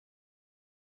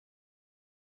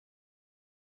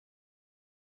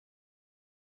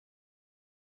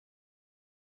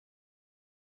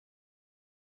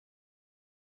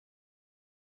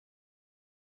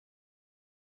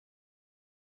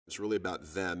It's really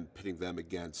about them, pitting them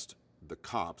against the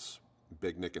cops,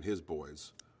 Big Nick and his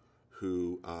boys,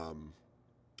 who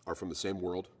are from the same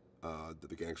world that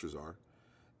the gangsters are.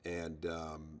 And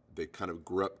they kind of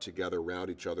grew up together, around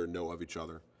each other, know of each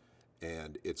other.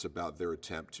 And it's about their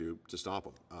attempt to stop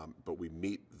them. But we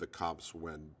meet the cops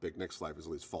when Big Nick's life is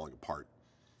at least falling apart.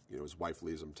 You know, his wife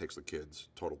leaves him, takes the kids,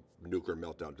 total nuclear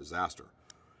meltdown disaster.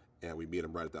 And we meet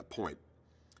him right at that point.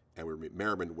 And we meet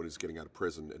Merriman when he's getting out of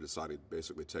prison and deciding to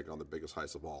basically take on the biggest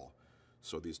heist of all.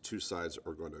 So these two sides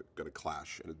are going to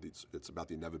clash, and it's about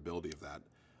the inevitability of that,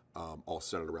 all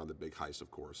centered around the big heist, of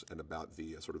course, and about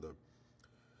the sort of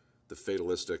the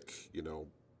fatalistic, you know,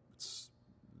 it's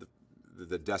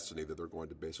the destiny that they're going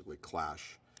to basically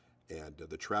clash, and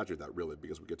the tragedy of that, really,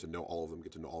 because we get to know all of them,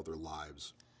 get to know all their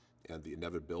lives, and the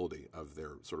inevitability of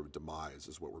their sort of demise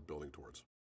is what we're building towards.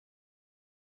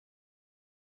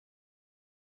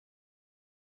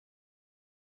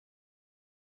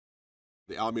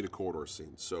 The Alameda corridor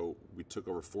scene. So we took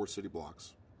over 4 city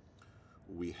blocks.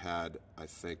 We had, I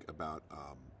think, about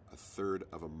a third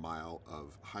of a mile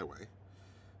of highway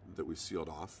that we sealed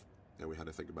off, and we had,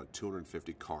 I think, about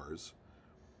 250 cars.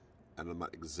 And I'm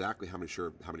not exactly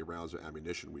sure how many rounds of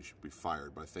ammunition we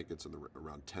fired, but I think it's in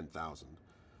around 10,000.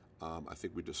 I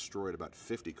think we destroyed about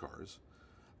 50 cars.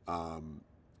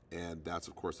 And that's,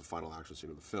 of course, the final action scene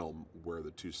of the film, where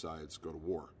the two sides go to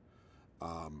war.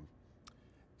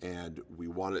 And we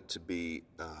want it to be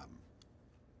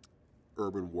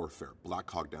urban warfare, Black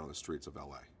Hawk Down on the streets of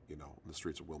LA, you know, the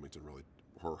streets of Wilmington, really,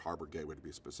 or Harbor Gateway to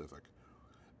be specific.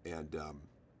 And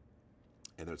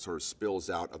then it sort of spills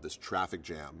out of this traffic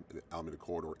jam in the Alameda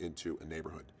corridor into a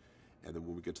neighborhood. And then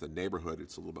when we get to the neighborhood,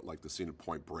 it's a little bit like the scene in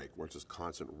Point Break, where it's just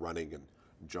constant running and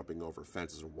jumping over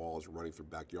fences and walls, running through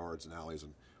backyards and alleys,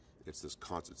 and it's this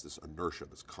inertia,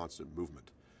 this constant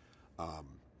movement.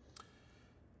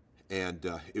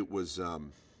 It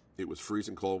was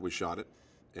freezing cold. We shot it,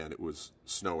 and it was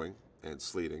snowing and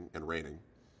sleeting and raining,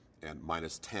 and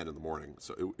minus 10 in the morning.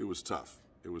 So it was tough.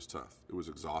 It was tough. It was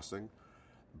exhausting,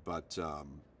 but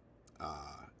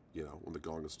you know, when the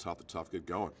going is tough, the tough get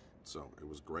going. So it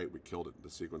was great. We killed it.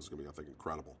 The sequence is going to be, I think,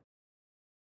 incredible.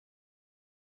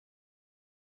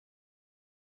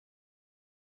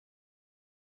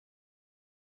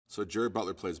 So Jerry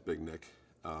Butler plays Big Nick.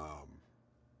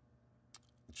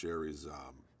 Jerry's,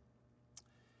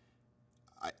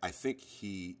 I think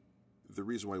the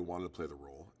reason why he wanted to play the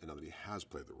role, and now that he has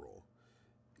played the role,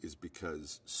 is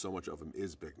because so much of him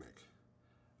is Big Nick.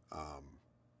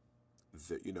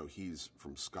 That, you know, he's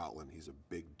from Scotland, he's a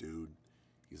big dude,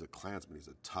 he's a Klansman, he's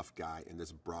a tough guy, and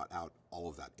this brought out all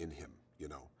of that in him, you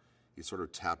know. He sort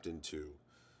of tapped into,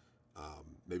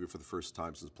 maybe for the first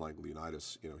time since playing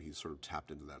Leonidas, you know, he's sort of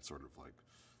tapped into that sort of like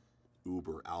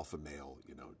uber alpha male,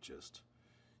 you know, just,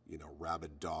 you know,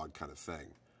 rabid dog kind of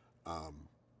thing.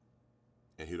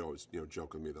 And he'd always, you know,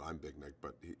 joke with me that I'm Big Nick,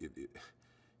 but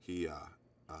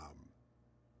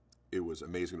it was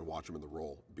amazing to watch him in the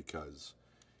role, because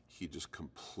he just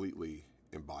completely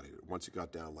embodied it. Once he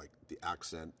got down, like, the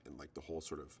accent and, like, the whole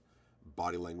sort of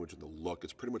body language and the look,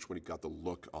 it's pretty much when he got the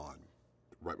look on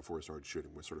right before he started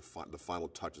shooting, with sort of the final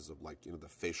touches of, like, you know, the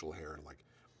facial hair and, like,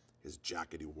 his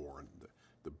jacket he wore and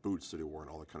the boots that he wore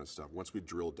and all that kind of stuff. Once we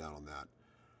drilled down on that,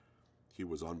 he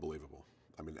was unbelievable.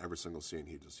 I mean, every single scene,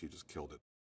 he just killed it.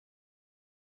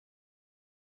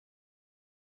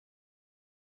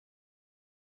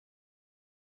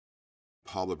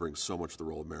 Pablo brings so much to the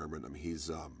role of Merriman. I mean,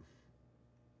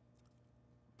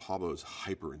 Pablo's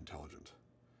hyper intelligent,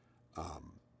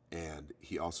 and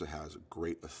he also has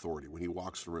great authority. When he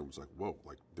walks in the room, it's like, whoa,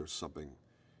 like there's something.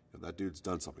 You know, that dude's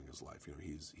done something in his life. You know,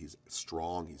 he's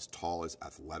strong, he's tall, he's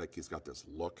athletic. He's got this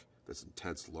look, this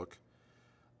intense look.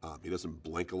 He doesn't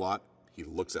blink a lot. He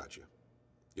looks at you.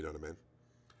 You know what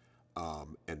I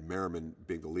mean? And Merriman,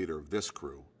 being the leader of this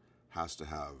crew, has to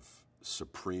have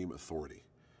supreme authority.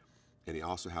 And he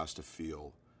also has to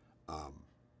feel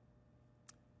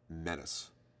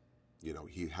menace. You know,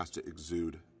 he has to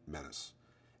exude menace.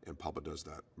 And Pablo does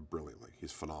that brilliantly.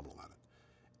 He's phenomenal at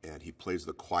it. And he plays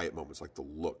the quiet moments, like the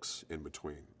looks in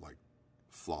between, like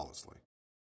flawlessly.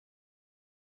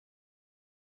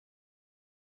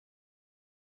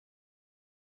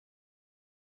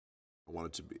 I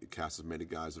wanted to cast as many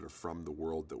guys that are from the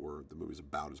world that the movie's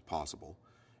about as possible.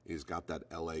 He's got that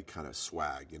LA kind of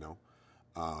swag, you know.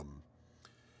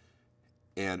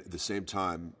 And at the same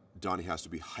time, Donnie has to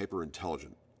be hyper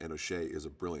intelligent, and O'Shea is a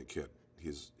brilliant kid.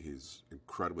 He's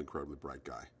incredibly bright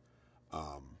guy.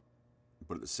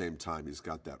 But at the same time, he's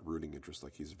got that rooting interest,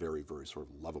 like he's very, very sort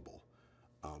of lovable.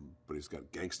 But he's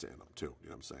got gangsta in him too. You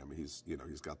know what I'm saying? I mean,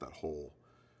 he's got that whole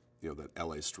that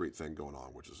L.A. street thing going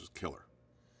on, which is just killer.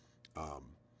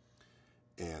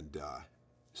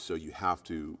 So you have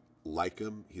to like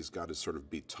him. He's got to sort of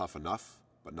be tough enough,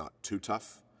 but not too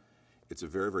tough. It's a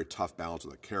very, very tough balance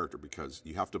of the character because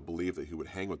you have to believe that he would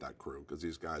hang with that crew because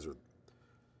these guys are,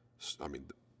 I mean,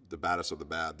 the baddest of the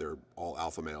bad. They're all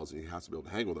alpha males, and he has to be able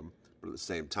to hang with them. But at the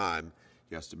same time,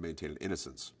 he has to maintain an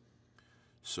innocence.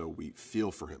 So we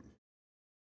feel for him.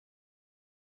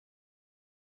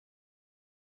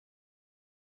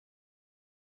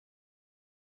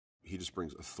 He just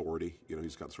brings authority.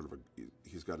 He's got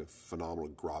he's got a phenomenal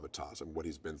gravitas and what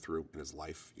he's been through in his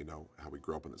life. How he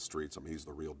grew up in the streets. I mean, he's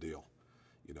the real deal.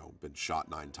 Been shot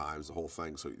 9 times, the whole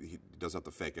thing. So he doesn't have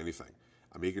to fake anything.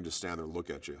 I mean, he can just stand there and look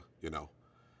at you,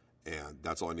 and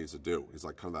that's all he needs to do. He's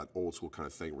like kind of that old school kind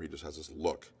of thing where he just has this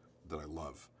look that I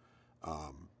love.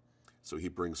 So he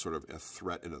brings sort of a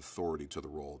threat and authority to the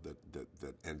role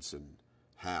that Ensign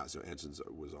has. Ensign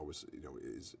was always,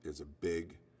 is a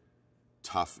big,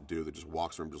 tough dude that just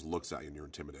walks around, just looks at you, and you're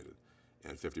intimidated.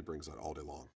 And 50 brings that all day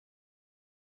long.